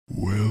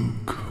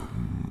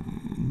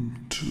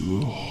to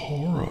the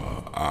Horror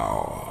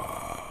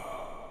Hour.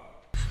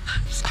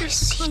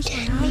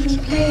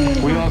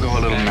 We all go a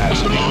little mad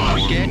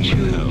sometimes. Get you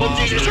The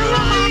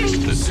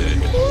dead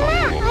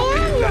follow.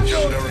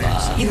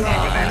 You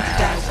are going to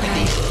die for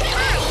me.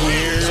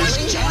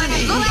 Here's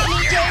Johnny.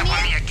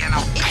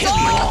 It's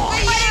all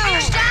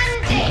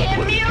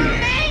for you!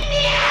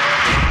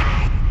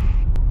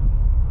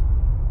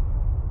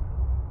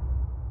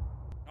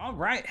 All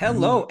right.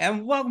 Hello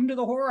and welcome to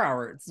the Horror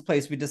Hour. It's the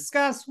place we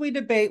discuss, we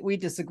debate, we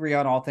disagree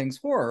on all things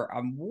horror.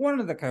 I'm one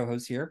of the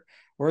co-hosts here.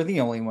 We're the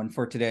only one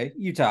for today,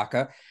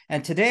 Utaka.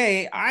 And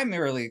today I'm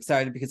really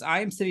excited because I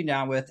am sitting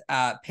down with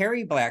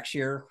Perry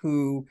Blackshear,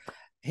 who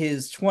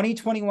his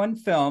 2021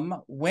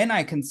 film, When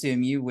I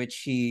Consume You, which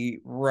he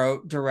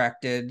wrote,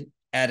 directed,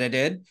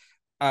 edited,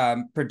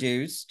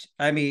 produced.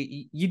 I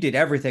mean, you did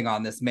everything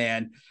on this,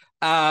 man.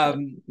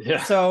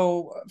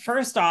 So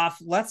first off,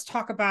 let's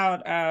talk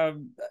about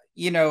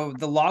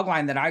the log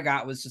line that I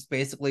got was just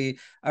basically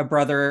a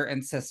brother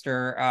and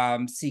sister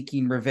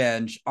seeking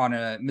revenge on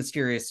a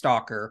mysterious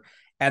stalker,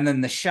 and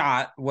then the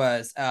shot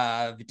was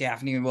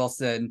Daphne and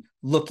Wilson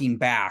looking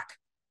back,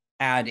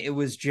 and it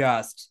was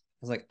just, I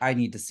was like, I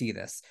need to see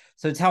this.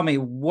 So tell me,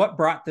 what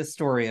brought this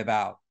story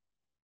about?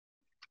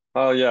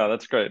 Oh yeah,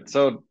 that's great.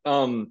 So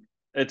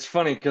it's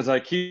funny because I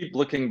keep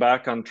looking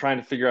back on trying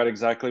to figure out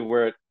exactly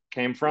where it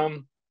came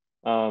from.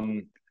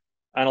 And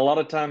a lot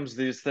of times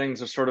these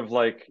things are sort of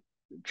like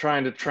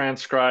trying to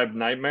transcribe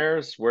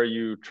nightmares where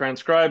you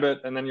transcribe it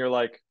and then you're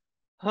like,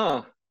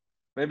 huh,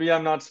 maybe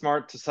I'm not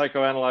smart to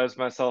psychoanalyze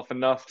myself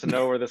enough to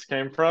know where this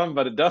came from,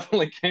 but it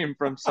definitely came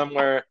from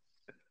somewhere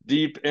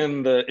deep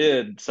in the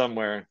id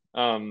somewhere.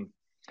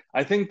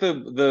 I think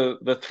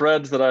the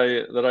threads that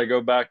I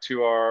go back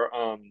to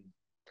are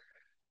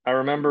I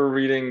remember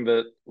reading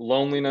that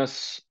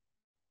loneliness.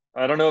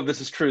 I don't know if this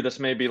is true. This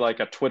may be like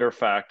a Twitter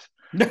fact,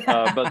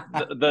 but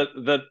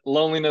that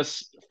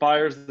loneliness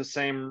fires the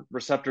same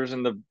receptors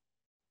in the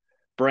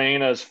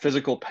brain as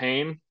physical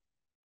pain.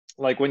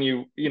 Like when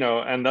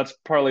and that's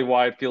partly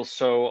why it feels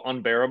so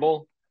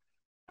unbearable.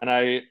 And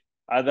I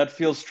that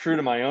feels true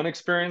to my own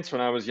experience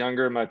when I was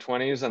younger in my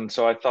 20s. And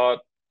so I thought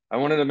I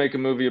wanted to make a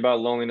movie about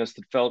loneliness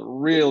that felt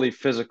really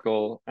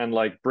physical and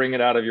like bring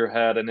it out of your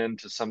head and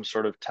into some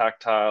sort of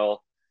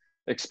tactile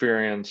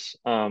experience.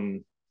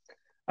 And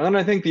then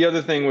I think the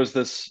other thing was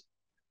this,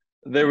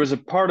 there was a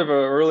part of an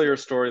earlier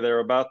story there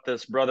about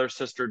this brother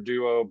sister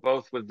duo,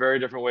 both with very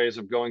different ways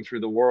of going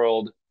through the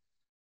world,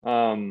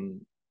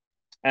 um,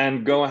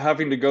 and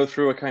having to go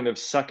through a kind of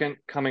second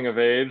coming of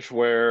age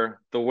where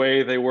the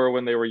way they were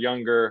when they were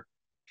younger,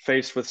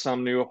 faced with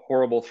some new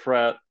horrible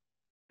threat,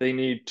 they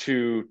need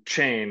to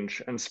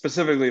change. And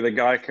specifically, the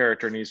guy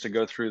character needs to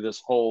go through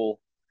this whole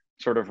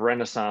sort of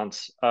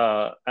renaissance.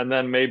 And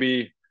then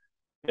maybe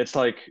it's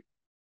like,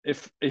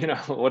 if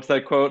what's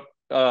that quote,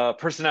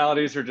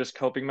 personalities are just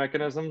coping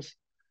mechanisms.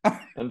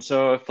 And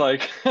so if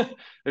like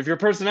if your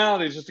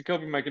personality is just a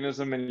coping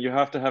mechanism and you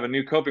have to have a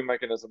new coping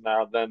mechanism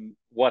now, then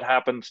what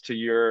happens to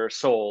your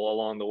soul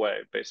along the way?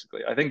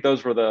 Basically, I think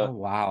Oh,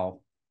 wow.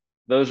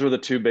 those were the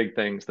two big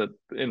things that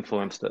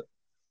influenced it.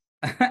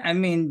 I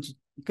mean,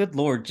 good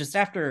Lord, just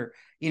after,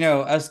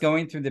 us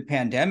going through the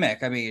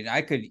pandemic, I mean,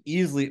 I could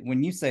easily,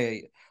 when you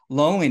say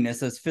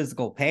loneliness as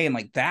physical pain,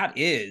 like that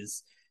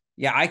is,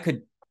 yeah, I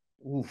could,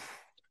 oof.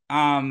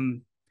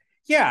 Um,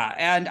 yeah.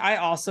 And I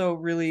also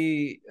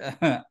really,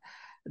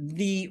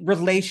 the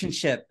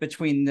relationship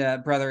between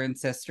the brother and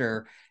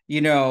sister,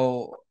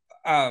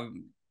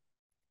 um,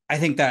 I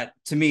think that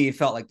to me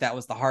felt like that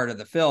was the heart of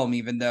the film,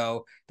 even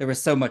though there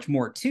was so much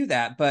more to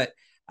that. But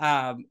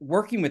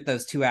working with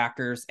those two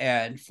actors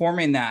and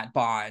forming that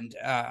bond,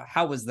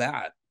 how was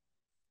that?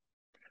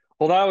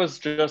 Well, that was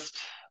just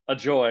a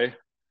joy.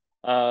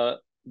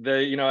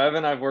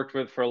 Evan I've worked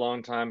with for a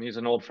long time. He's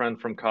an old friend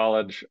from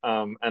college,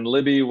 and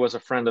Libby was a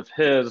friend of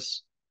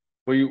his.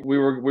 We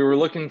were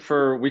looking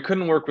for, we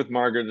couldn't work with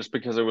Margaret just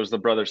because it was the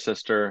brother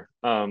sister,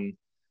 and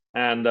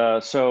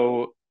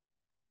so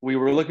we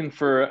were looking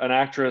for an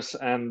actress,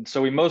 and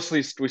so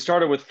we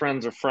started with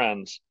friends of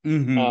friends,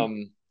 Mm-hmm.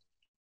 um,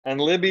 and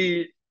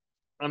Libby,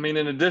 I mean,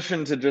 in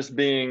addition to just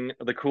being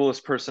the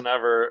coolest person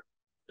ever,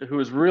 who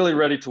was really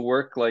ready to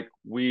work like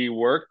we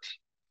worked,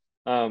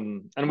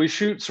 and we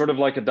shoot sort of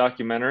like a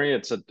documentary.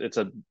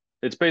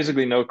 It's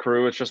basically no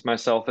crew. It's just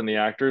myself and the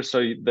actors. So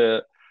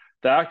the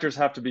actors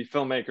have to be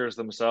filmmakers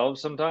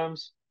themselves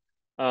sometimes.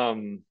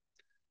 Um,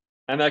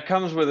 and that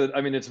comes with it.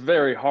 I mean, it's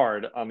very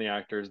hard on the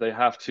actors. They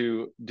have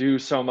to do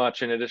so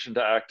much in addition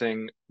to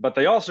acting, but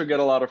they also get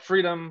a lot of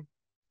freedom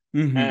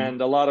Mm-hmm.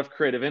 and a lot of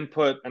creative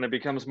input, and it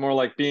becomes more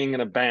like being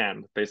in a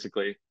band,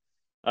 basically.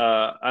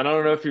 I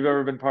don't know if you've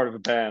ever been part of a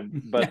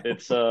band, but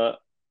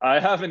I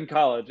have in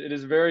college. It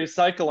is very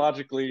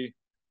psychologically,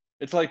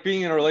 it's like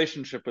being in a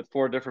relationship with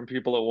four different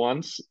people at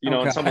once,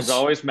 Oh and someone's gosh.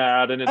 always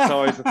mad and it's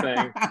always a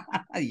thing.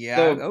 Yeah,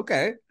 So,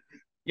 okay.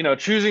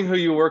 choosing who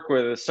you work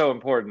with is so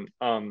important.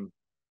 And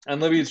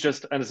Libby's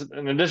just, and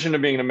in addition to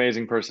being an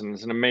amazing person,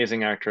 is an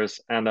amazing actress.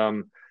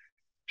 And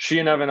she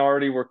and Evan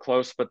already were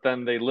close, but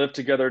then they lived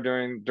together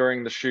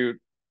during the shoot.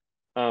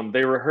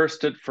 They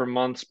rehearsed it for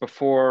months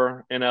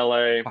before in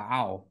LA.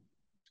 Wow.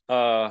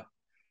 Uh,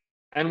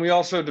 and we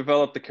also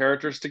developed the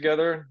characters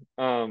together.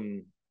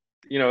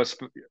 You know,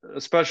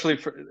 especially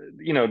for,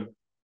 you know,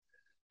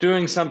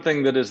 doing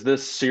something that is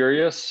this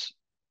serious.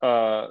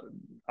 Uh,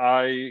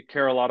 I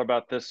care a lot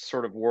about this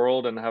sort of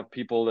world and have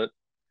people that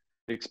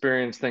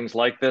experience things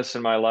like this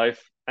in my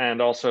life,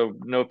 and also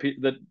know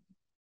that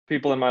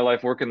people in my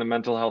life work in the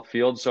mental health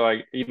field. So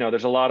you know,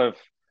 there's a lot of,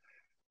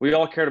 we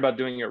all cared about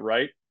doing it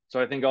right.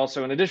 So I think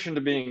also, in addition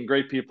to being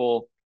great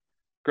people,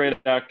 great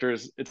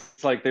actors,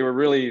 it's like they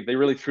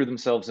really threw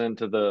themselves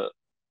into the,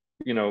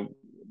 you know,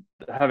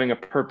 having a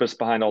purpose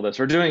behind all this,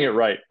 or doing it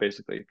right,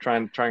 basically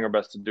trying our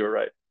best to do it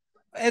right.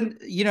 And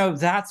you know,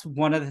 that's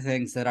one of the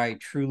things that I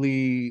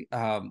truly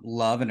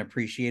love and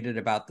appreciated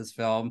about this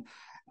film.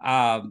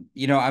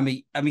 You know, I'm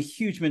a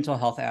huge mental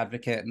health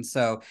advocate, and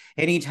so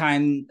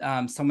anytime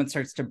someone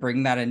starts to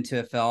bring that into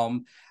a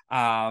film,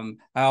 I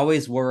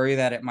always worry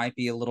that it might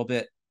be a little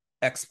bit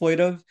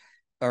exploitive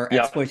or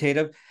Yeah.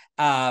 exploitative.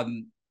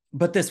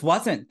 But this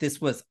wasn't.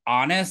 This was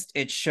honest.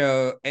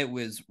 It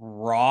was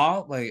raw.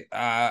 Like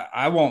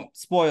I won't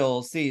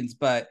spoil scenes,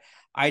 but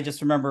I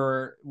just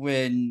remember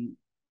when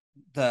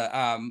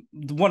the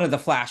one of the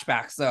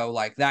flashbacks though,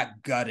 like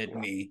that gutted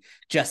me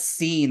just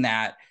seeing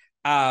that,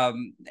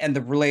 and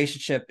the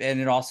relationship.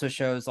 And it also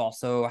shows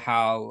also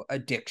how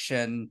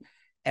addiction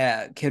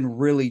can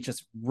really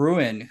just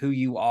ruin who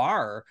you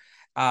are,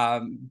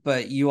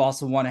 but you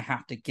also want to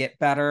have to get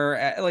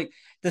better. Like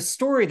the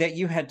story that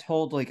you had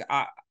told, like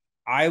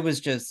I was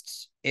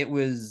just, it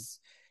was,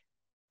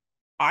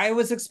 I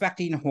was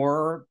expecting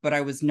horror, but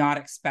I was not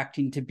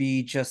expecting to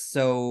be just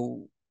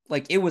so,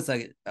 like it was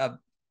a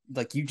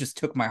like you just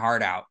took my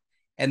heart out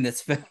in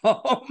this film.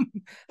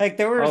 Like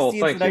there were Oh, well,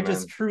 scenes that thank I you,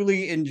 just man.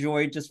 truly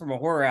enjoyed just from a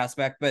horror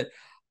aspect, but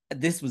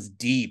this was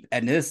deep,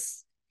 and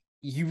this,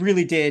 you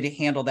really did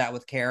handle that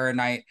with care.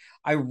 And I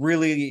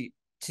really,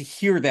 to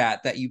hear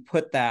that you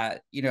put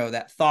that, you know,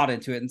 that thought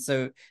into it. And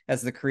so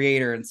as the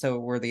creator, and so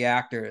were the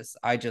actors,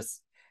 I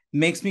just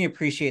makes me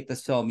appreciate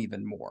this film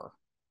even more.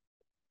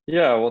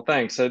 Yeah, well,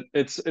 thanks.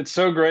 It's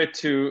so great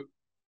to,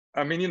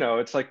 I mean, you know,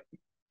 it's like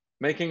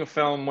making a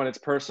film when it's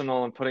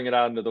personal and putting it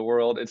out into the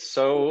world. It's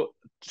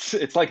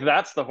like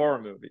that's the horror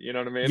movie. You know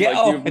what I mean? Yeah, Like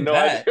you oh, have I no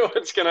idea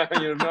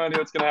bet. you have no idea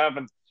what's gonna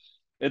happen.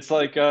 It's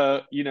like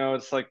you know,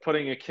 it's like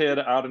putting a kid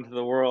out into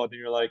the world, and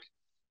you're like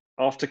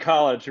off to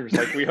college. You're just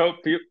like,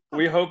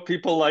 we hope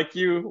people like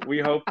you. We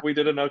hope we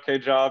did an okay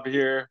job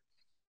here.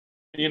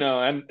 You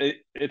know, and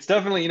it's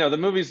definitely, you know, the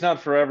movie's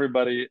not for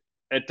everybody.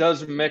 It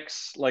does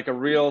mix like a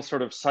real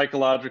sort of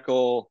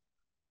psychological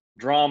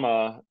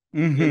drama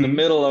in the Mm-hmm.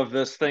 middle of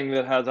this thing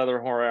that has other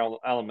horror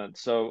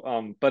elements.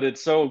 So, but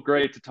it's so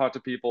great to talk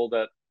to people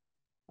that,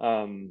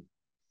 um,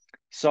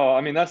 so I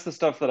mean, that's the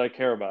stuff that I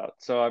care about.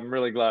 So I'm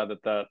really glad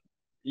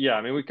yeah,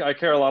 I mean, I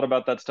care a lot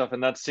about that stuff,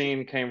 and that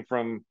scene came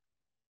from,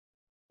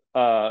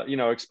 you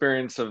know,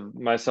 experience of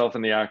myself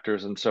and the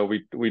actors, and so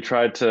we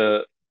tried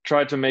to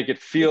make it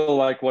feel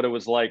like what it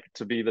was like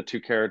to be the two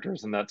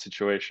characters in that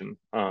situation.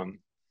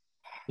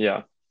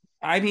 Yeah.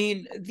 I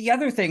mean, the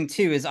other thing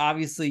too is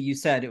obviously you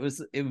said it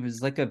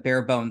was like a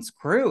bare bones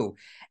crew.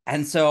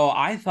 And so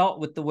I felt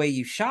with the way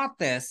you shot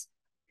this,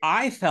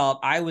 I felt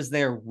I was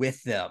there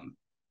with them.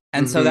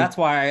 And so Hmm. that's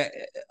why,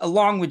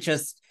 along with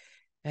just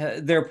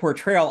their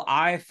portrayal,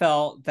 I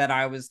felt that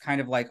I was kind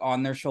of like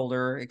on their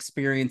shoulder,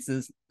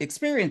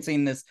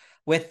 experiencing this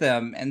with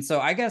them. And so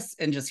I guess,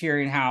 and just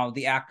hearing how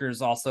the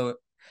actors also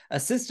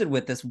assisted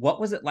with this, what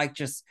was it like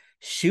just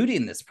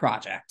shooting this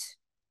project?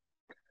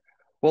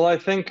 Well, I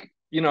think,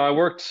 you know, I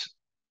worked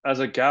as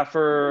a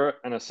gaffer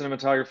and a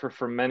cinematographer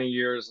for many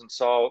years and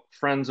saw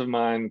friends of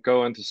mine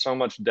go into so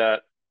much debt,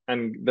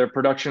 and their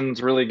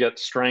productions really get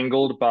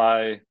strangled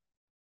by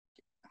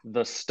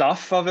the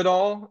stuff of it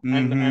all.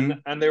 Mm-hmm.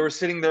 And they were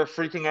sitting there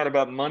freaking out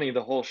about money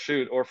the whole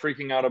shoot, or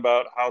freaking out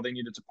about how they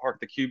needed to park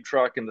the cube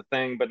truck in the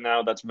thing, but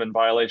now that's been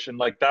violation.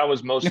 Like that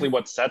was mostly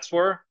what sets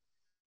were.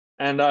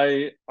 And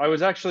I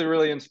was actually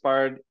really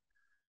inspired.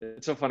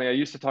 It's so funny. I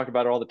used to talk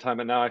about it all the time,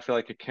 and now I feel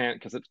like I can't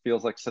because it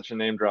feels like such a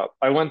name drop.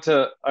 I went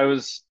to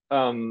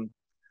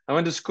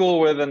school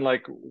with, and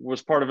like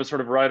was part of a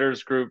sort of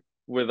writers group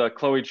with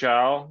Chloe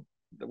Chow.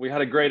 We had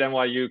a great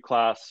NYU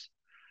class.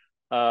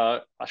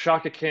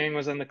 Ashaka King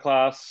was in the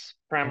class.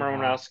 Pram Oh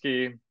wow.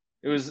 Romanowski.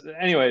 It was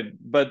anyway,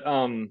 but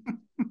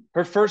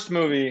her first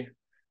movie,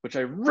 which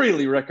I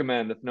really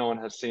recommend if no one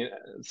has seen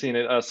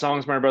it,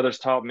 Songs My Brothers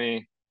Taught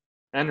Me,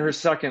 and her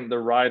second, The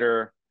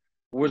Rider,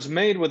 was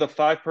made with a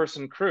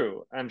five-person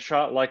crew and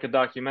shot like a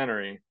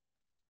documentary.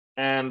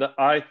 And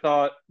I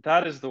thought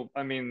that is the,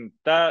 I mean,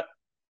 that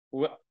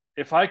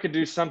if I could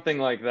do something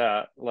like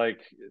that, like,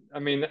 I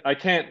mean, I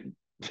can't,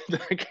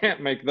 I can't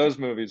make those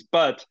movies,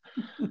 but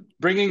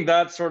bringing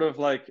that sort of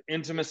like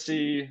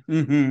intimacy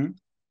Mm-hmm.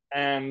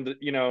 and,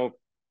 you know,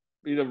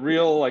 the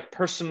real like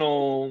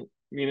personal,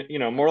 you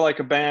know, more like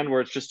a band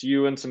where it's just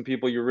you and some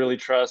people you really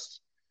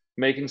trust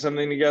making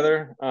something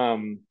together.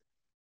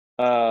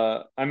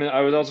 I mean,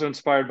 I was also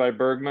inspired by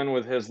Bergman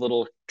with his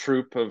little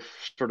troupe of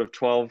sort of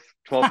 12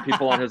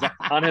 people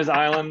on his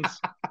islands.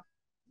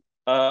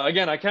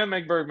 Again, I can't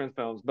make Bergman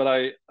films,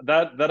 but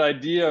that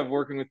idea of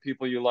working with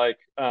people you like,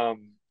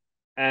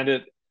 and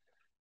it,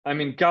 I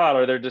mean, God,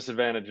 are there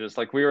disadvantages?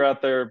 Like we were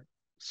out there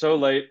so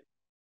late,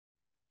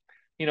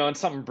 and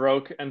something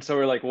broke, and so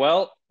we're like,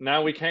 well,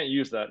 now we can't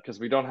use that because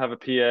we don't have a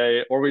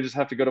PA, or we just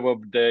have to go to a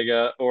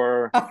bodega,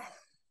 or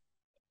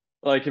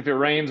like if it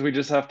rains, we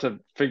just have to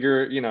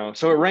figure.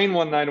 So it rained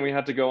one night, and we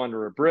had to go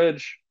under a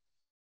bridge,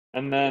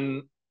 and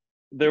then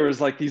there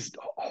was like these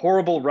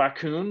horrible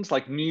raccoons,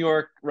 like New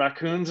York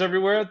raccoons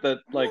everywhere that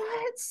like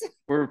What?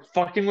 were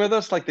fucking with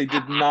us. Like they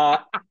did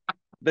not.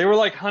 They were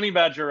like honey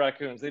badger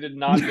raccoons. They did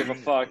not give a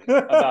fuck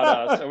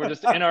about us, and we're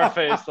just in our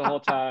face the whole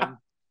time.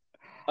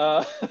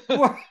 Uh,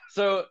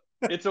 so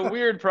it's a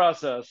weird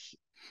process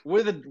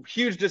with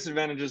huge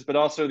disadvantages, but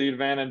also the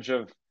advantage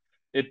of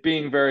it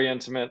being very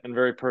intimate and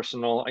very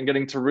personal, and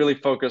getting to really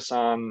focus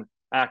on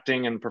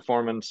acting and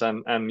performance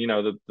and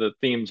the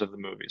themes of the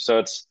movie. So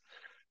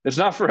it's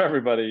not for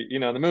everybody.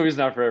 The movie's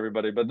not for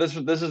everybody, but this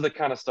is the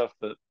kind of stuff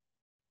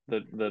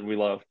that we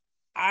love.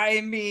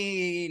 I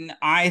mean,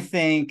 I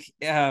think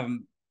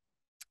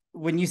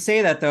when you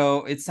say that,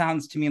 though, it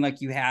sounds to me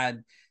like you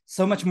had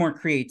so much more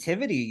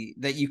creativity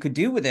that you could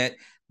do with it.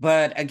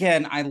 But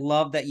again, I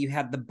love that you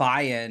had the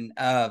buy-in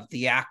of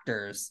the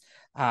actors,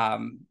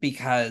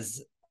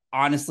 because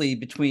honestly,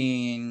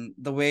 between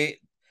the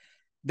way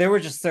there were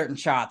just certain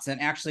shots,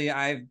 and actually,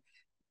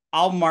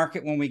 I'll mark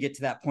it when we get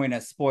to that point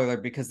as spoiler,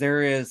 because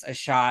there is a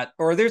shot,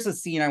 or there's a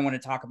scene I want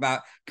to talk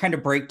about, kind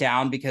of break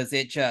down, because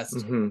it just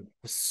was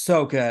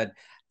so good.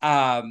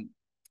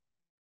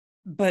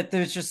 But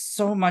there's just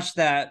so much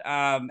that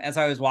as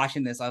I was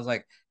watching this, I was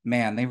like,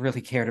 man, they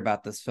really cared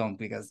about this film,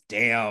 because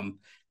damn,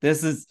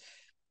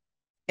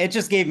 it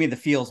just gave me the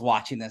feels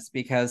watching this,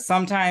 because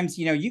sometimes,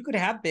 you could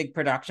have big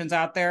productions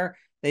out there,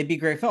 they'd be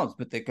great films,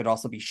 but they could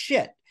also be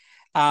shit.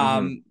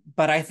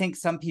 But I think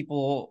some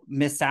people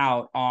miss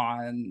out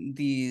on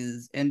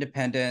these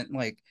independent,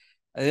 like,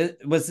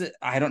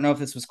 I don't know if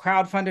this was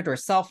crowdfunded or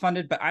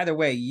self-funded, but either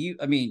way,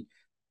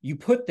 you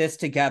put this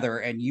together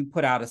and you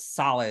put out a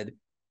solid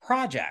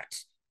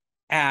project.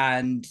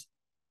 And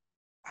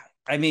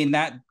I mean,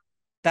 that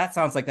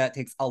sounds like that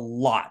takes a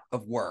lot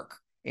of work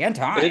and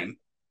time.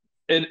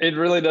 It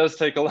really does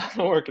take a lot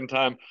of work and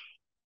time.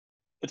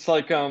 It's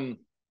like I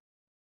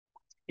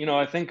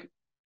think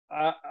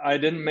I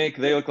didn't make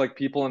They Look Like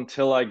People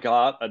until I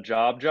got a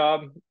job.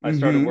 I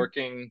started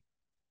working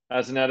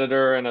as an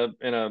editor and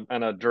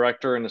a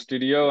director in a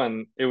studio,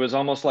 and it was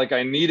almost like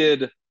I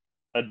needed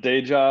a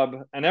day job.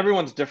 And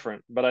everyone's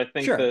different, but I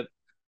think Sure.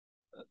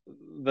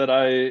 that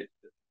I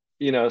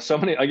so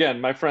many, again,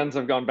 my friends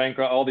have gone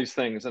bankrupt, all these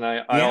things, and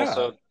I Yeah.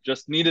 also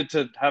just needed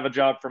to have a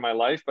job for my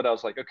life. But I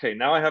was like, okay,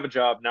 now I have a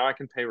job, now I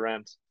can pay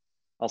rent,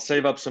 I'll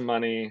save up some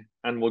money,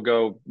 and we'll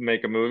go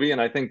make a movie.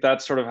 And I think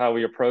that's sort of how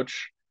we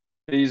approach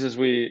these, is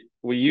we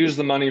use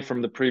the money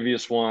from the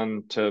previous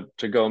one to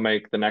go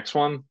make the next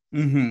one.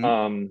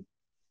 And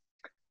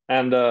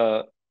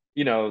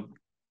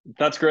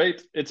that's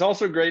great. It's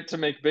also great to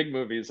make big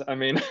movies. I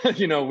mean,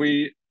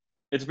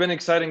 it's been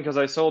exciting because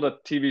I sold a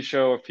TV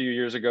show a few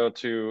years ago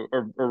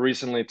or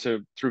recently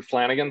through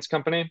Flanagan's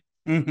company.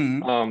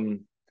 And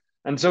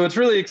so it's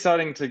really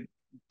exciting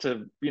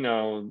to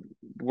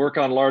work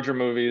on larger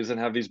movies and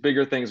have these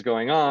bigger things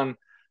going on.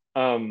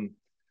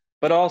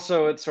 But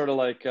also it's sort of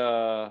like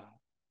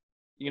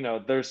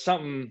there's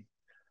something,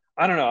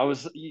 I don't know.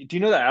 Do you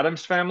know the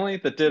Addams Family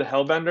that did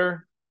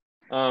Hellbender?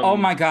 Oh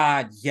my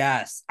God,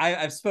 yes.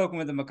 I've spoken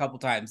with them a couple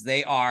times.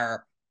 They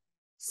are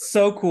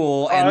so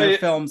cool, and their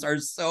films are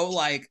so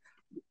like,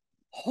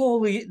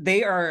 holy,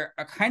 they are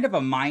a kind of a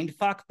mind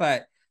fuck.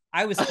 But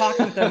I was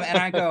talking with them and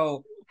I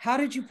go, how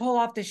did you pull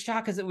off this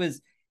shot? Because it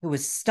was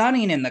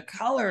stunning, in the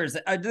colors.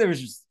 There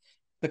was just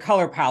the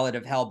color palette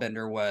of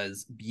Hellbender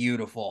was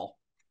beautiful.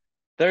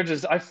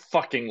 I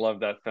fucking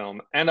love that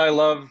film, and I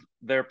love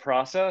their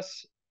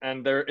process.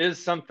 And there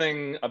is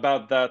something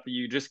about that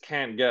you just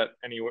can't get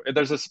anywhere.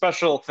 There's a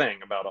special thing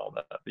about all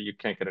that you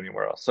can't get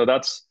anywhere else. So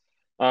that's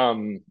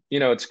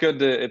it's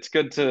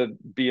good to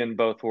be in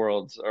both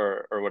worlds,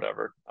 or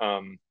whatever.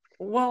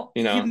 Well,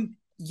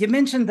 you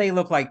mentioned They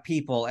Look Like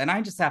People, and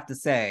I just have to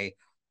say,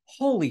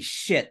 holy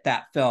shit,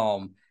 that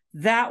film,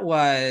 it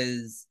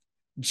was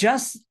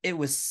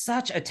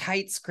such a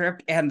tight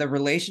script, and the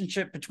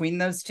relationship between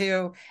those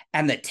two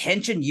and the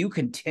tension you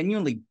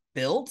continually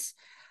built.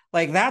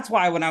 Like, that's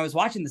why when I was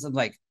watching this, I'm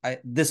like,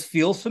 this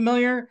feels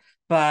familiar,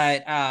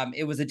 but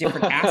it was a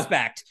different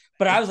aspect.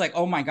 But I was like,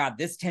 oh my God,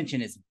 this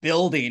tension is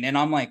building. And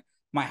I'm like,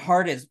 my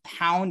heart is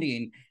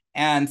pounding.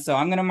 And so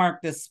I'm going to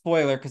mark this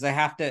spoiler, because I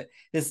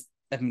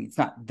mean, it's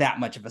not that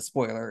much of a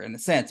spoiler in a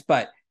sense,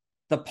 but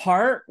the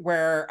part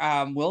where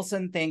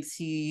Wilson thinks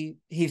he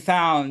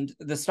found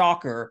the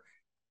stalker,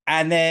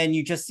 and then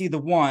you just see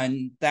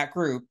that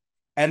group,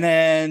 and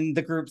then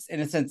the group's, in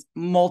a sense,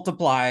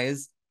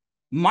 multiplies,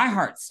 my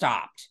heart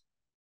stopped.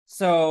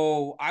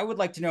 So I would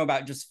like to know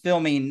about just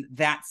filming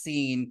that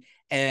scene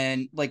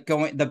and like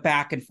going the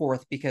back and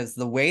forth, because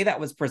the way that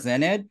was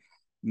presented,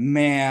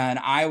 man,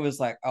 I was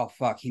like, oh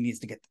fuck, he needs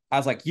to get. I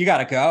was like, you got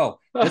to go.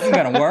 This isn't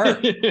gonna work.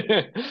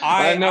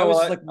 I I know.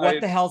 was like,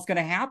 what the hell's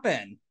gonna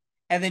happen?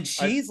 And then I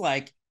she's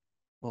like,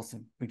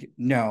 Wilson,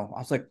 no. I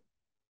was like,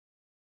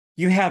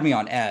 you had me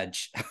on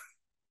edge.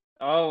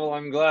 Oh, well,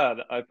 I'm glad.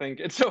 I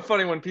think it's so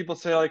funny when people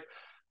say like,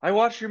 "I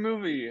watched your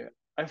movie.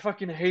 I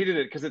fucking hated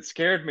it because it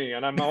scared me,"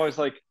 and I'm always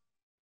like,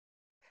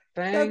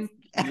 That's "Thank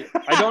you."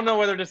 I don't know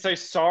whether to say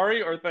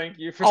sorry or thank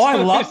you for oh, I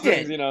some of these loved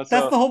things, it. you know. That's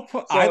So, the whole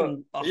point.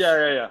 so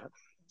yeah, yeah, yeah.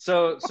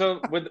 So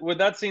with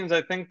that scenes,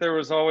 I think there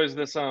was always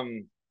this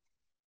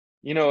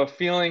a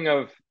feeling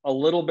of a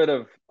little bit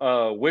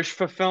of wish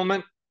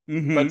fulfillment, but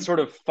Mm-hmm. sort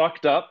of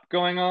fucked up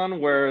going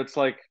on, where it's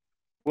like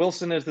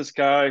Wilson is this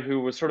guy who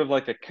was sort of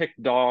like a kick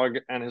dog,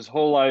 and his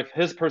whole life,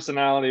 his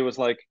personality was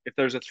like, if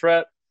there's a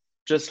threat,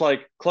 just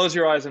like close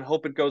your eyes and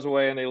hope it goes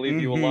away and they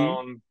leave you Mm-hmm.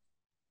 alone,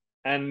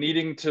 and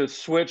needing to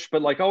switch,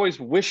 but like always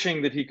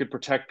wishing that he could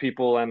protect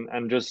people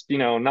and just,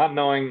 not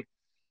knowing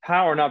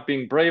how or not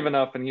being brave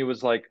enough. And he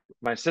was like,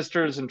 my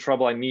sister's in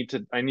trouble. I need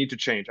to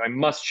change. I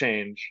must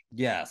change.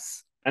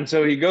 Yes. And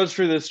so he goes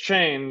through this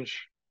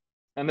change,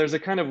 and there's a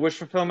kind of wish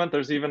fulfillment.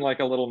 There's even like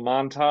a little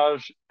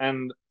montage.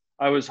 And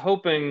I was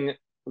hoping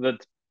that,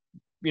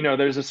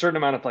 there's a certain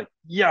amount of like,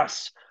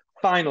 yes,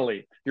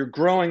 finally, you're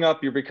growing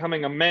up, you're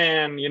becoming a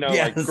man,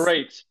 like Yes.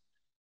 great.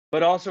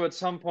 But also at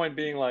some point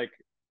being like,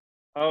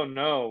 oh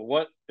no,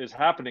 what is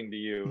happening to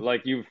you?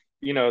 Like you've,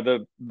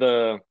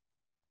 the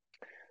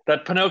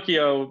that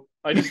Pinocchio.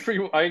 I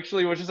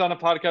actually was just on a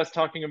podcast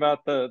talking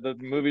about the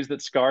movies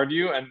that scarred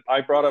you, and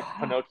I brought up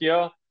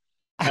Pinocchio.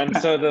 And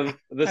so the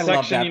I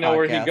love section, that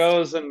where he podcast.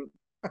 goes and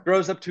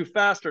grows up too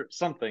fast or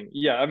something.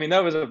 Yeah, I mean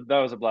that was a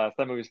blast.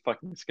 That movie's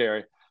fucking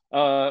scary.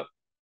 Uh,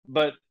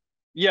 but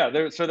yeah,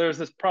 there's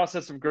this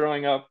process of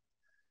growing up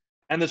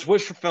and this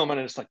wish fulfillment,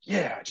 and it's like,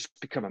 yeah, I just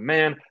become a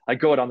man. I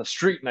go out on the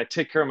street and I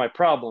take care of my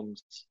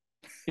problems.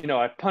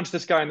 I punch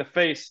this guy in the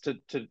face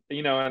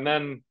and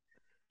then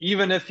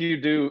even if you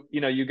do,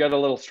 you get a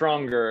little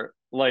stronger.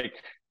 Like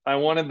I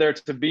wanted there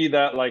to be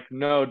that, like,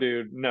 no,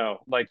 dude, no,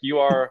 like you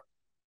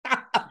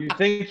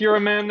think you're a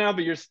man now,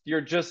 but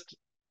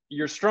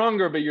you're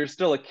stronger, but you're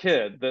still a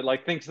kid that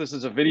like thinks this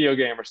is a video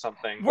game or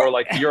something, or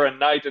like you're a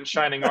knight in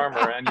shining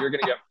armor and you're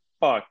gonna get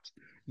fucked.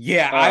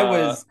 Yeah, I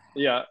was.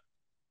 Yeah.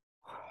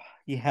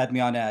 He had me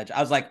on edge. I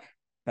was like,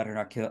 better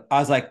not kill. I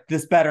was like,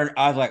 this better.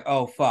 I was like,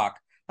 oh fuck.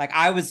 Like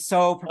I was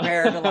so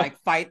prepared to like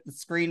fight the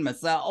screen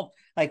myself.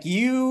 Like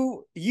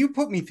you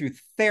put me through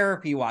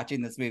therapy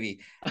watching this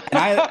movie. And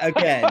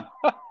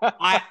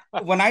I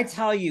when I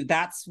tell you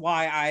that's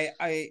why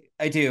I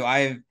do.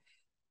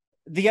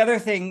 The other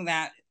thing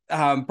that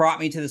brought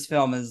me to this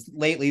film is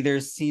lately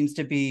there seems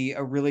to be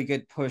a really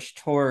good push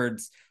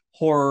towards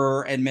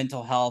horror and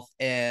mental health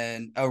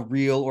and a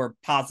real or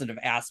positive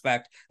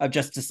aspect of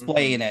just Mm-hmm.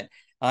 displaying it.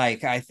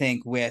 Like I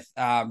think with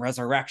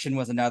Resurrection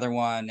was another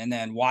one, and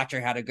then Watcher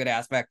had a good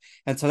aspect,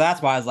 and so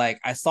that's why I was like,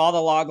 I saw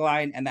the log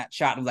line and that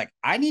shot, and I was like,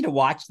 I need to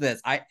watch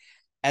this. I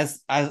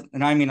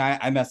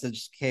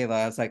messaged Kayla.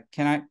 I was like,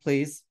 can I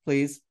please,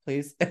 please,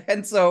 please?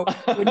 And so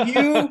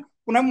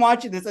when I'm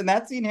watching this and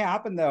that scene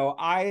happened though,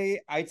 I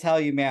tell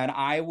you, man,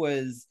 I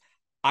was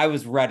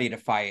ready to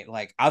fight.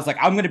 Like I was like,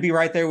 I'm gonna be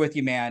right there with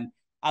you, man.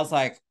 I was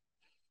like,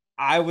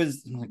 That's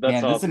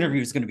man, this interview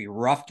awesome. is gonna be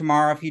rough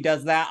tomorrow if he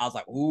does that. I was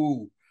like,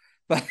 ooh.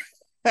 But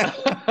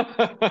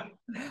I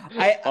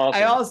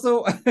Awesome.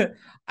 also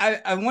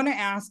I want to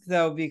ask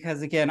though,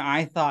 because again,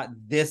 I thought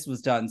this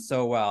was done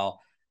so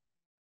well.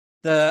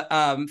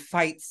 The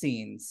fight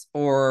scenes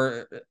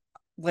or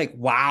like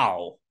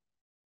wow,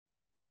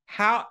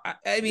 how I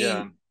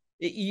Yeah. mean,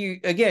 you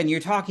again, you're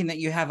talking that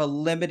you have a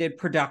limited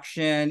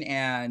production,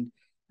 and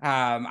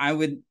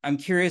I'm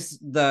curious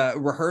the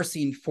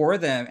rehearsing for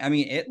them. I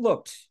mean, it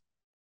looked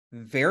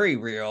very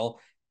real,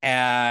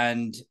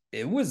 and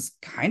it was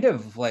kind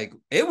of like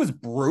it was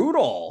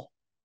brutal.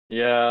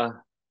 Yeah.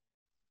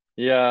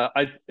 Yeah.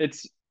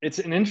 It's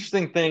an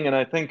interesting thing, and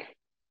I think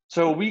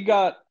so. We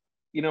try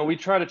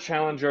to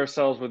challenge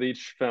ourselves with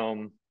each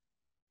film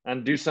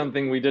and do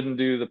something we didn't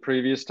do the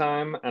previous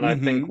time. And I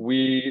think Mm-hmm.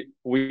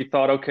 we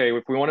thought, okay,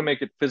 if we want to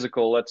make it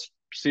physical, let's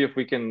see if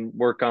we can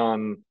work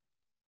on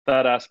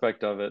that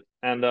aspect of it.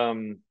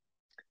 And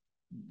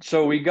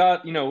so we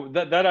got,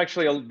 that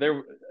actually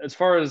there, as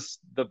far as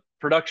the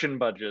production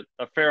budget,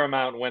 a fair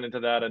amount went into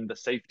that and the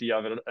safety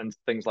of it and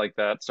things like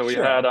that. So we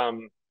had Sure.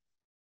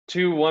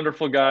 two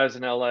wonderful guys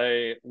in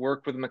LA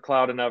work with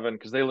McLeod and Evan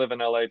because they live in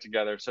LA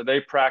together. So they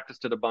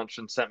practiced it a bunch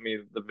and sent me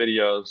the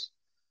videos.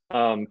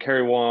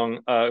 Kerry Wong,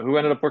 who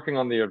ended up working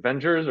on the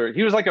Avengers, or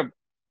he was like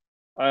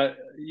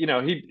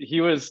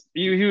he was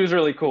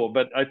really cool.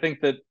 But I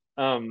think that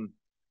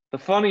the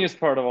funniest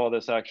part of all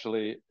this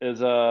actually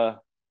is Nate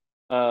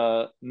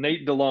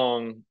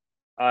DeLong.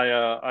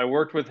 I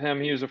worked with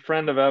him. He was a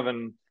friend of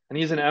Evan, and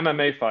he's an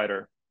MMA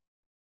fighter,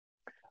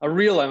 a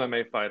real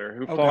MMA fighter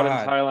who Oh fought in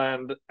God.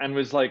 Thailand and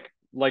was like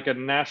a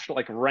national,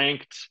 like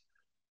ranked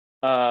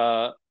in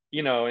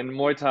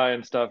Muay Thai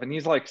and stuff. And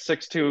he's like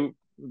 6'2",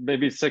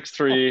 maybe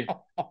 6'3",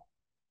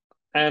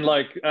 and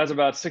like has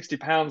about 60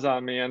 pounds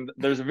on me. And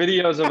there's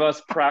videos of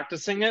us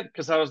practicing it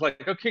because I was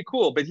like, okay,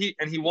 cool. But he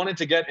wanted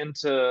to get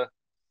into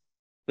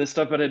this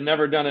stuff, but had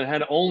never done it,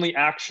 had only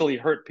actually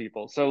hurt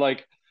people. So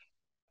like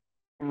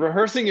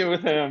rehearsing it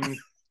with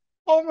him,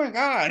 Oh my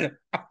God.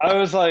 I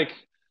was like,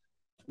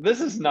 this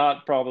is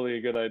not probably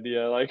a good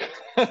idea. Like,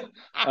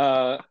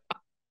 uh,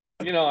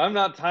 I'm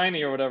not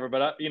tiny or whatever,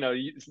 but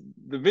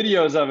the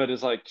videos of it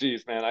is like,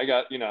 geez, man, I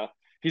got,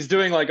 he's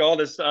doing like all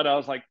this stuff. And I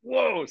was like,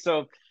 whoa.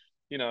 So,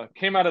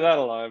 came out of that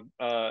alive.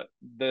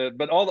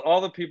 But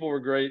all the people were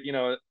great,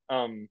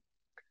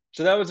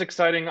 so that was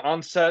exciting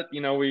on set.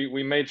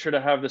 We made sure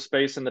to have the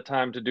space and the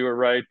time to do it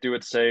right, do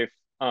it safe.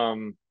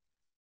 And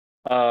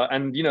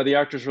the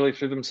actors really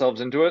threw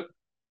themselves into it.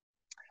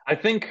 I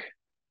think,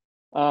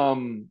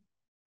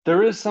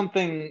 there is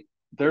something,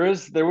 there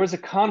was a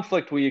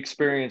conflict we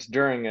experienced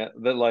during it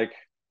that, like,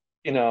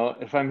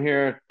 if I'm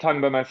here talking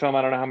about my film,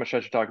 I don't know how much I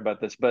should talk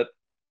about this, but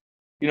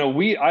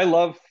I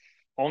love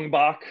Ong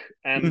Bak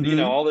and Mm-hmm.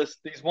 all these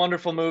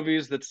wonderful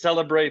movies that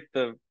celebrate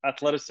the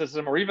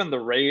athleticism, or even the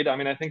raid. I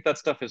mean, I think that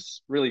stuff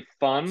is really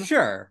fun,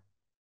 Sure.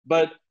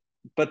 but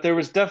there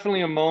was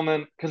definitely a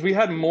moment, because we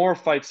had more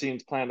fight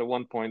scenes planned at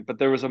one point, but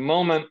there was a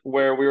moment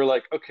where we were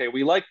like, okay,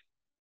 we like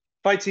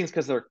fight scenes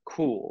because they're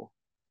cool,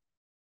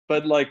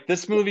 but like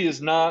this movie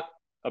is not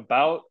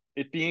about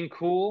it being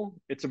cool.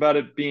 It's about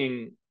it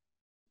being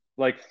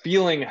like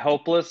feeling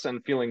helpless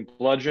and feeling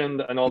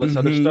bludgeoned and all this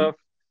other Mm-hmm. stuff.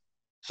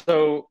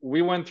 So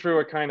we went through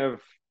a kind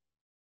of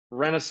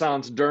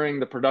renaissance during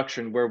the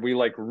production where we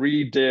like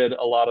redid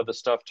a lot of the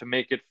stuff to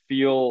make it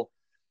feel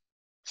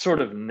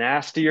sort of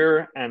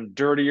nastier and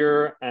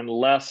dirtier and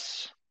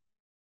less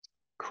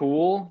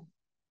cool,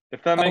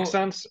 if that makes Oh,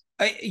 sense.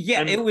 yeah,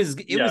 And it was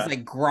yeah,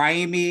 like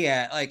grimy,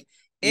 like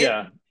it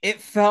yeah,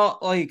 it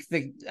felt like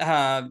it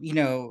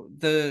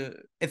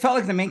felt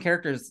like the main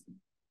characters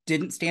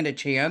didn't stand a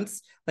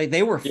chance. Like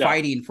they were yeah,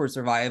 fighting for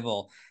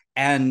survival.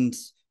 And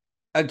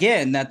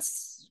again,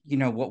 that's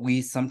what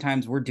we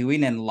sometimes we're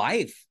doing in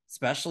life,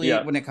 especially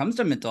yeah, when it comes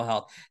to mental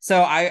health.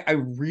 So I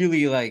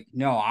really like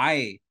no,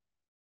 I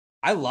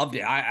loved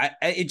it.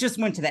 It just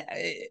went to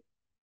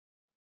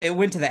it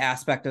went to the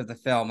aspect of the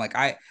film, like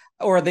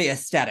or the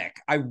aesthetic.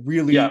 I yeah,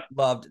 really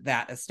loved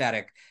that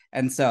aesthetic.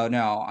 And so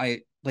no,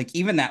 I like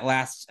even that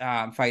last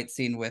fight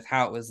scene with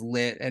how it was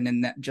lit and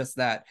in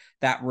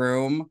that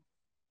room.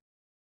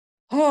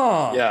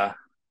 Oh, yeah.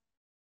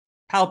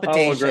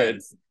 Oh, well, great.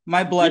 palpitations,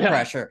 my blood Yeah.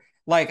 pressure.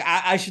 Like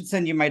I should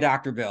send you my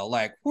doctor bill.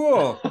 Like,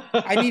 whoa,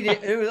 I need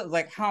it. It was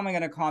like, how am I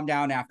going to calm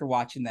down after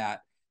watching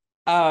that?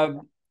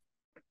 Um,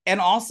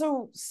 and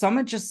also some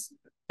of just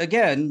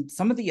again,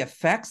 some of the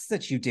effects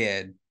that you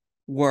did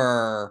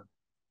were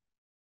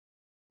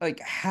like,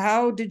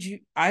 how did you?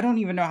 I don't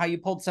even know how you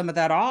pulled some of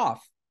that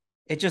off.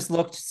 It just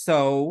looked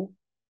so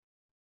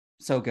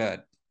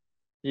good.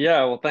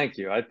 Yeah, well, thank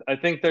you. I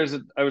think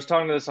I was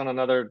talking to this on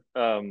another,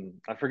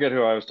 I forget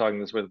who I was talking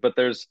this with, but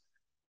there's,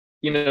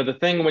 the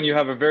thing when you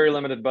have a very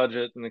limited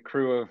budget and a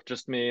crew of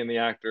just me and the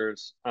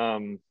actors,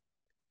 and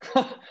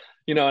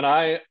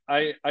I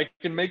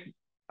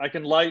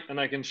can light and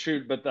I can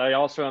shoot, but I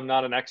also am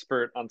not an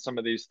expert on some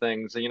of these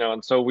things,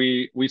 and so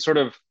we sort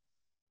of,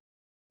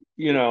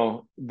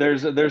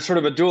 there's sort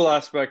of a dual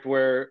aspect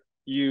where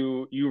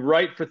you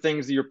write for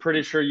things that you're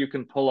pretty sure you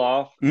can pull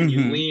off, and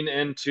you Mm-hmm. lean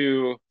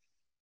into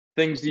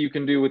things that you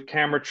can do with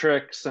camera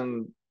tricks,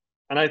 and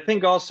I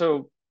think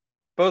also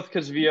both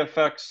because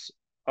VFX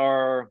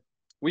are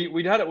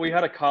we had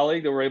a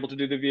colleague that were able to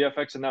do the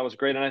VFX, and that was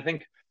great. And I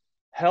think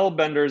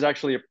Hellbender is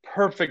actually a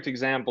perfect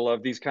example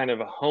of these kind of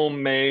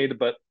homemade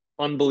but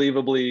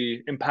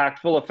unbelievably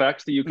impactful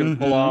effects that you can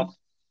pull off Mm-hmm.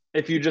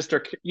 if you just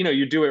are,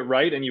 you do it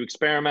right and you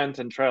experiment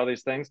and try all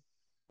these things.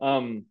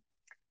 Um,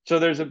 so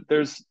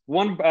there's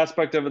one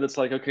aspect of it that's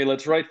like, okay,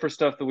 let's write for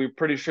stuff that we're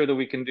pretty sure that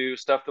we can do,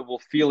 stuff that will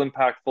feel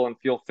impactful and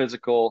feel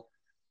physical.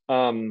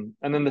 And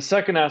then the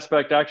second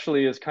aspect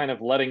actually is kind of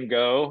letting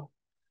go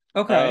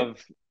Okay. of,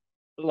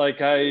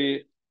 like,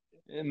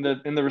 in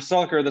the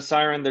Rusalka, the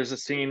Siren, there's a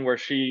scene where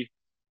she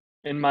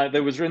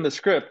that was in the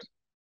script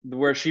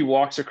where she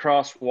walks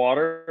across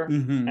water,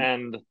 Mm-hmm.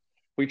 and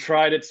we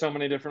tried it so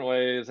many different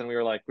ways, and we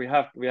were like, we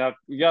got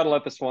to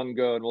let this one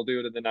go, and we'll do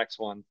it in the next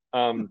one.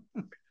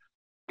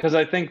 Because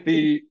I think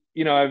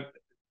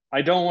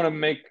I don't want to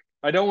make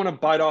I don't want to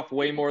bite off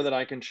way more than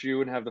I can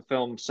chew and have the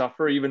film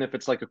suffer, even if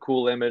it's like a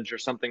cool image or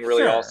something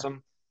really Sure.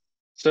 awesome.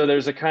 So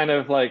there's a kind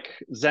of like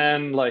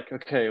zen, like,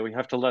 okay, we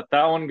have to let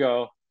that one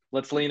go.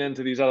 Let's lean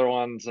into these other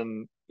ones,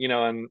 and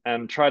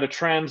and try to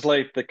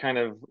translate the kind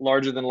of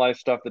larger than life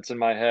stuff that's in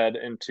my head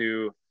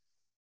into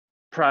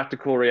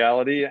practical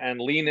reality,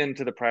 and lean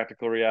into the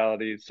practical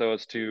reality so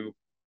as to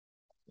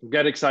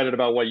get excited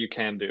about what you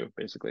can do,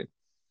 basically.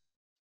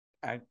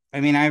 I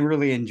mean, I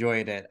really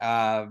enjoyed it.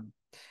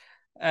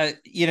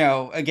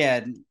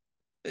 Again,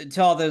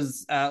 to all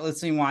those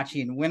listening,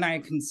 watching, When I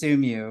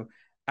Consume You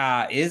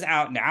is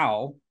out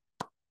now.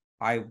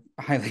 I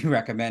highly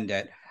recommend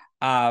it.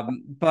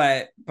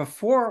 But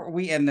before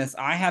we end this,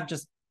 I have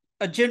just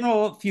a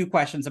general few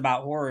questions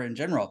about horror in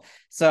general.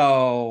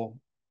 So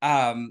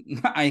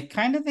I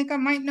kind of think I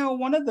might know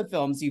one of the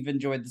films you've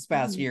enjoyed this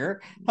past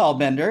year,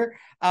 Hellbender.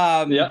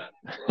 Yeah.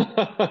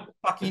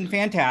 Fucking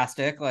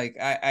fantastic. Like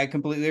I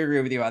completely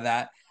agree with you on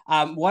that.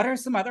 What are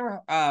some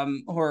other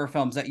horror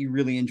films that you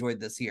really enjoyed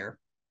this year?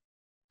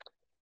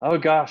 Oh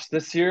gosh,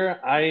 this year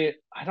I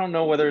don't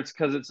know whether it's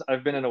because it's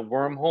I've been in a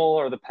wormhole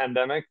or the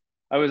pandemic.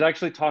 I was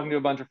actually talking to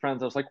a bunch of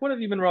friends. I was like, "What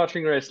have you been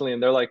watching recently?"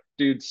 And they're like,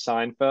 "Dude,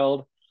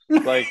 Seinfeld."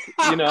 Like,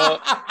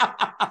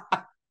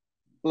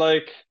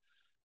 like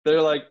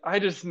they're like, "I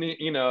just need,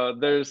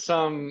 there's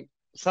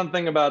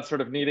something about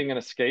sort of needing an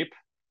escape."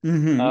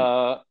 Mm-hmm.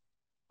 Uh,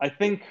 I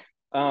think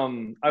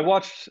I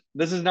watched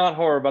this is not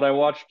horror, but I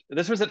watched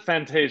this was at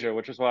Fantasia,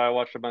 which is why I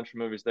watched a bunch of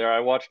movies there.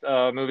 I watched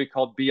a movie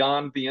called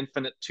Beyond the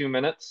Infinite 2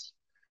 Minutes,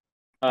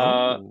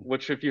 Oh,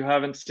 which if you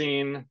haven't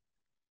seen,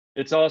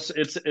 it's also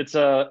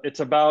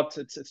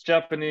it's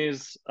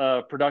Japanese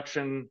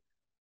production,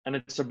 and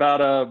it's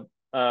about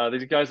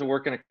these guys that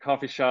work in a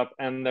coffee shop,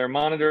 and their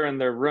monitor in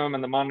their room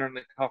and the monitor in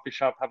the coffee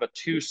shop have a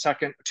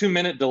 2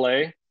 minute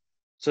delay,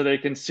 so they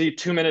can see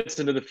 2 minutes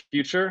into the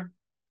future,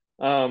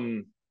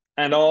 um,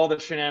 and all the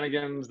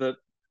shenanigans that.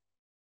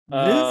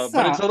 this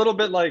But it's a little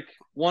bit like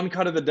One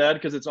Cut of the Dead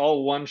because it's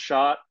all one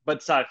shot, but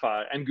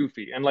sci-fi and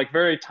goofy and like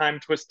very time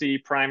twisty,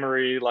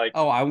 primary,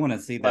 oh, I want to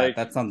see that. like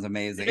That sounds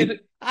amazing. it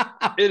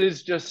it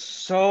is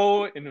just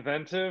so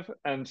inventive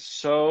and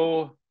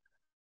so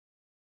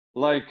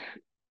like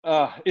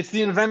it's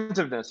the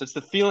inventiveness. It's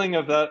the feeling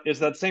of that. It's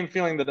that same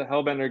feeling that the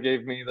Hellbender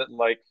gave me that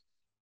like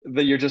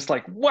that you're just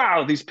like,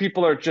 wow, these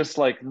people are just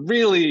like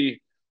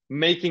really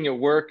making it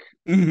work.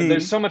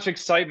 There's Hmm. so much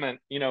excitement,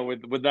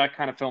 with that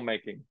kind of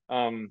filmmaking.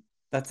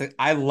 That's it.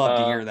 I love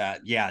to Uh hear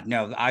that. Yeah,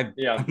 no,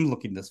 yeah. I'm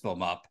looking this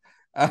film up.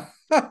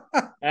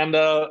 And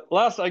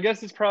last, I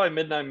guess it's probably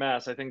Midnight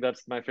Mass. I think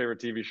that's my favorite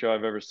TV show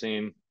I've ever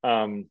seen.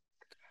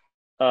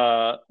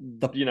 Uh,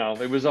 The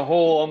it was a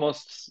whole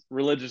almost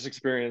religious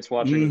experience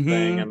watching the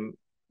thing, hmm and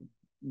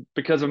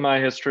because of my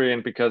history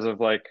and because of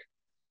like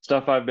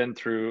stuff I've been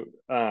through.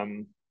 I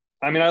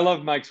mean, I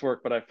love Mike's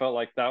work, but I felt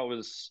like that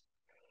was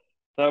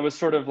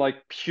sort of like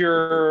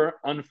pure,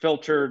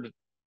 unfiltered,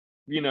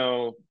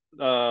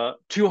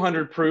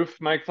 200 proof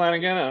Mike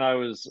Flanagan, and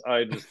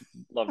I just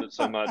loved it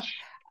so much.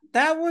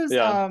 that was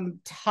Yeah,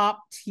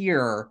 top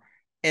tier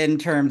in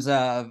terms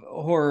of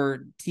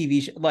horror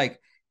TV show. Like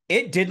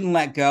it didn't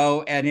let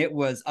go and it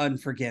was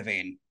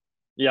unforgiving.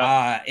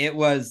 yeah. It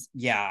was,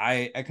 yeah,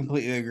 I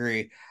completely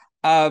agree.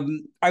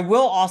 I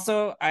will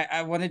also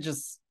I want to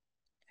just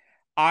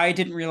I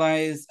didn't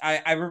realize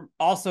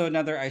also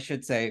another I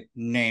should say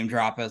name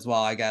drop as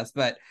well, I guess.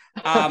 But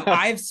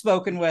I've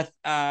spoken with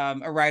a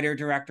writer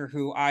director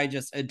who I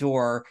just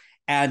adore,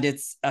 and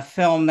it's a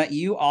film that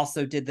you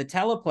also did the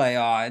teleplay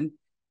on,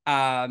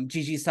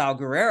 Gigi Sal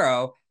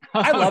Guerrero.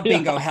 I love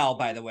Bingo Yeah. Hell,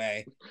 by the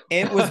way.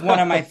 It was one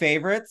of my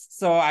favorites.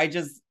 So I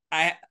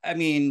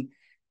mean,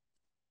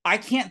 I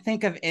can't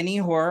think of any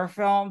horror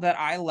film that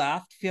I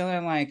left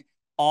feeling like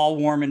all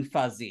warm and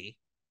fuzzy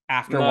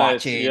after Nice.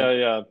 watching. Yeah,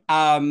 yeah.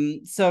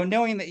 So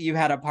knowing that you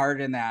had a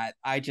part in that,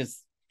 I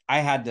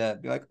had to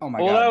be like, oh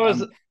my Well,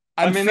 god,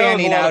 I I'm mean, that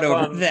was a fanning lot out of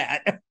over fun.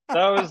 that.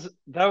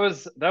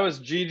 That was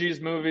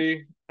Gigi's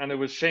movie, and it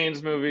was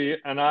Shane's movie,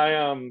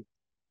 and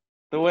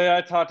the way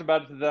I talked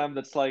about it to them,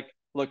 that's like,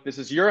 look, this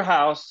is your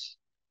house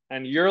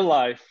and your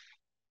life,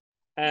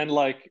 and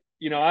like,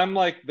 I'm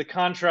like the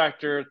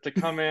contractor to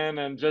come in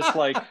and just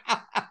like,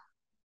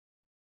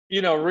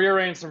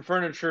 rearrange some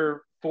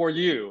furniture for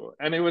you.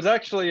 And it was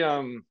actually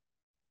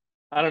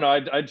I don't know.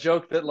 I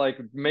joke that like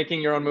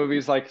making your own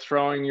movies like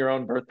throwing your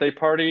own birthday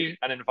party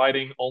and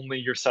inviting only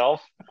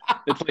yourself.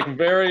 It's like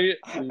very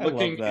I love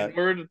looking that.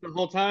 inward the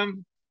whole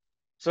time.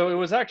 So it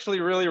was actually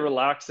really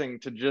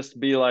relaxing to just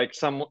be like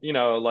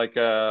like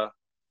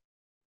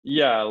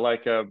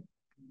a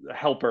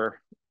helper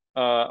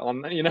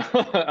on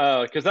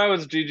because that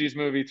was Gigi's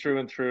movie through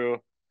and through.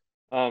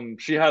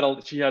 She had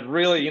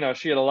really,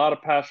 she had a lot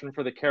of passion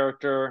for the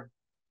character,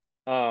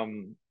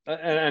 and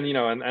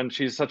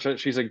she's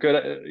a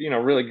good,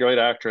 really great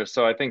actress.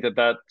 So I think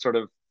that sort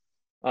of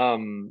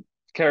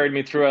carried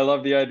me through. I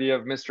love the idea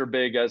of Mr.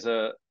 Big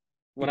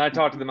when I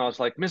talked to them, I was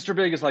like, Mr.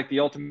 Big is like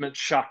the ultimate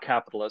shock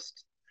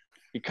capitalist.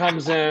 He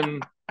comes in,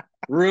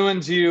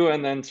 ruins you,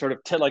 and then sort of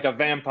like a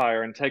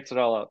vampire and takes it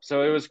all up.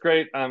 So it was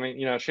great. I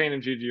mean, Shane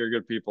and Gigi are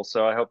good people,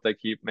 so I hope they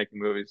keep making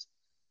movies.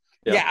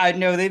 Yeah. Yeah, I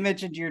know they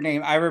mentioned your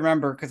name. I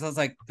remember because I was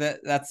like,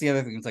 that's the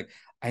other thing. It's like,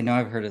 I know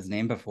I've heard his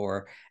name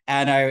before.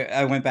 And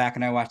I went back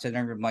and I watched it and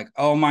I'm like,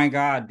 oh my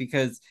God,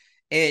 because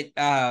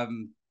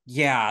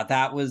yeah,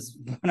 that was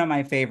one of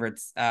my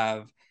favorites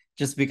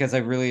just because I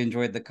really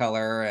enjoyed the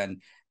color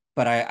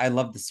but I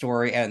love the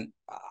story and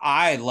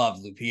I love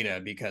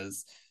Lupita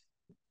because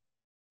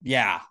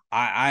yeah,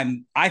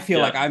 I feel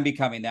like Yeah. I'm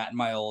becoming that in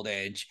my old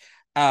age.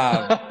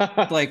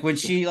 Like when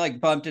she like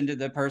bumped into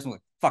the person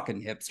with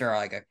fucking hipster,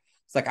 like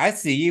it's like I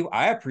see you,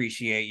 I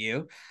appreciate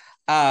you.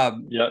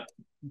 Um, Yeah.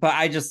 but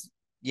I just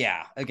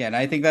yeah, again,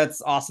 I think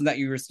that's awesome that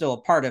you were still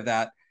a part of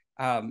that.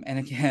 And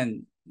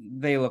again,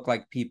 they look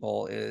like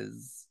people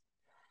is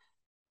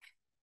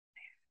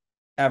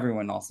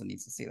everyone also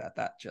needs to see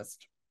that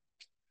just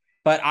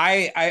but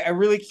I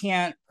really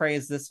can't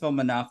praise this film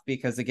enough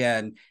because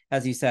again,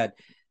 as you said,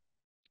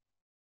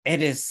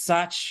 it is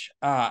such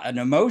an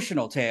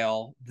emotional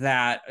tale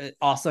that it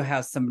also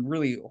has some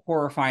really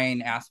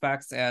horrifying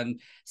aspects and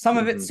some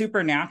of it's Hmm.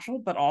 supernatural,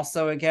 but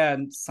also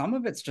again, some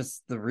of it's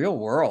just the real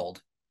world.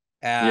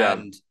 Yeah.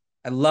 And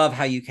I love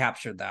how you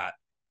captured that.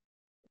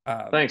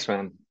 Um, Thanks,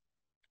 man.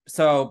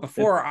 so It,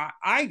 before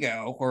I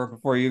go, or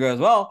before you go as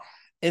well,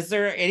 is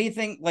there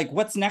anything like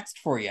what's next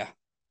for you?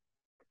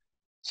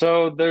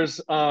 so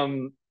there's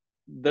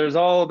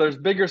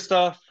bigger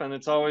stuff and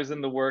it's always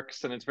in the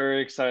works and it's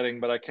very exciting,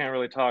 but I can't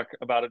really talk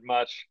about it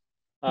much.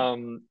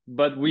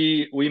 But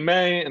we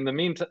may in the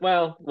meantime,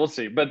 well, we'll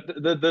see. But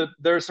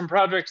there are some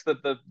projects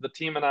that the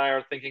team and I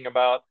are thinking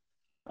about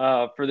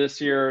for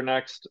this year or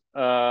next.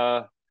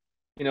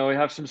 We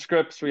have some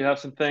scripts, we have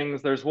some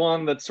things. There's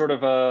one that's sort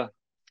of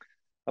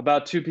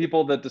about two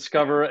people that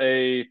discover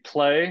a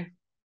play,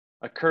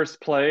 a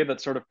cursed play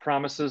that sort of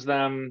promises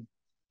them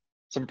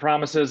some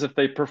promises if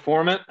they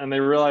perform it, and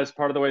they realize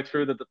part of the way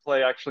through that the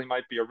play actually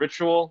might be a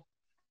ritual.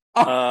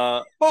 Oh,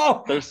 Uh,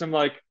 oh, there's some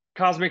like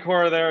cosmic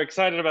horror there.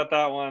 Excited about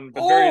that one,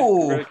 but very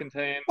oh, very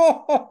contained.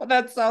 oh,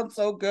 that sounds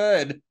so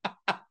good.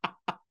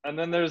 And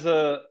then there's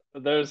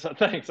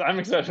thanks. I'm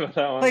excited about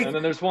that one. And Like,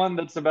 then there's one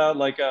that's about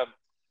like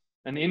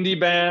an indie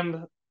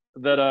band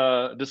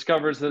that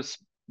discovers this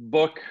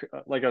book,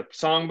 like a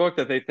song book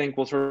that they think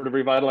will sort of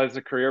revitalize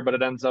their career, but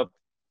it ends up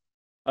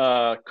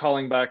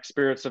calling back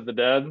spirits of the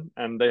dead,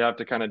 and they have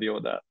to kind of deal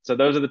with that. So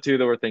those are the two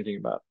that we're thinking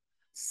about.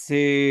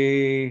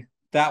 see,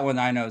 that one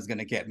I know is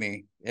gonna get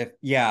me. If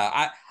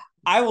yeah,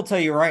 I will tell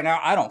you right now,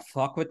 I don't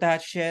fuck with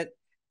that shit.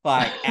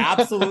 Like,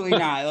 absolutely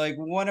not. Like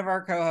one of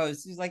our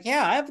co-hosts, he's like,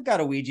 "Yeah, I've got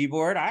a Ouija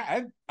board."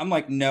 I'm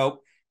like,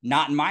 "Nope,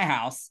 not in my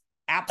house.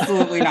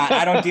 Absolutely not.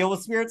 I don't deal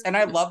with spirits." And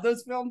I love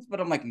those films, but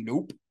I'm like,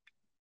 "Nope."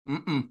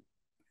 Mm-mm.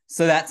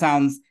 So that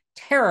sounds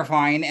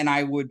terrifying, and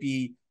I would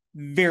be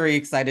very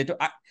excited to.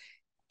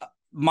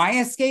 My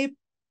escape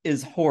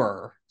is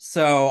horror,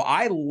 so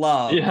I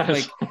love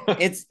Yes. like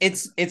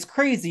it's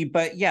crazy,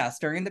 but yes,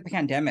 during the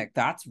pandemic,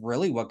 that's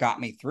really what got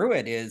me through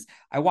it. Is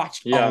I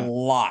watched a Yeah.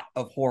 lot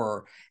of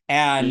horror,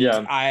 and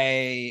Yeah.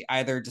 I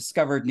either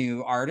discovered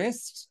new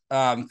artists,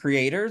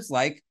 creators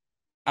like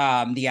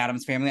the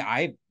Addams Family.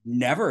 I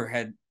never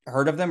had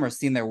heard of them or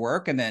seen their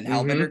work, and then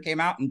Hellbender Mm-hmm.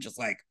 came out and just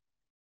like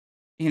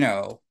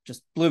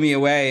just blew me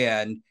away.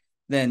 And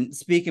then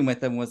speaking with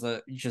them was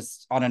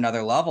just on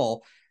another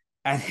level.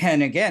 And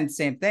then again,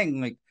 same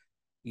thing. Like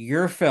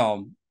your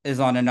film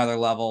is on another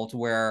level to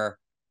where,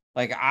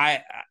 like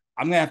I'm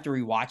gonna have to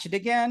rewatch it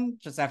again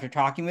just after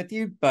talking with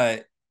you.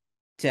 But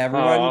to Oh,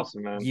 everyone,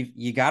 awesome, man.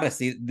 you got to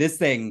see this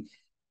thing.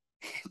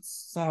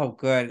 It's so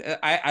good.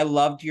 I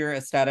loved your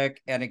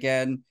aesthetic, and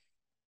again,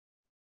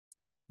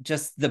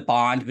 just the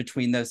bond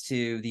between those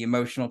two, the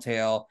emotional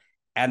tale,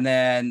 and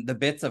then the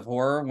bits of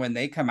horror when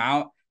they come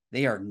out,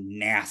 they are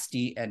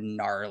nasty and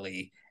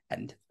gnarly.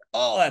 And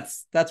oh,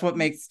 that's what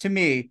makes to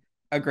me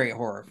a great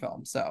horror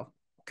film. So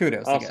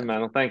kudos Awesome, again. man.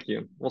 Well, thank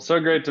you. Well, so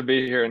great to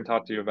be here and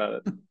talk to you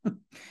about it.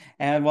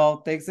 And well,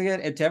 thanks again.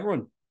 And to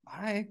everyone,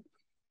 bye.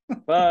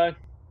 Bye.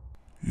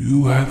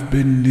 You have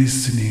been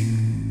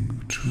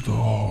listening to the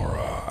Horror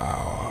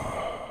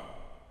Hour.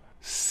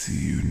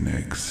 See you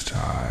next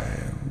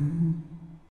time.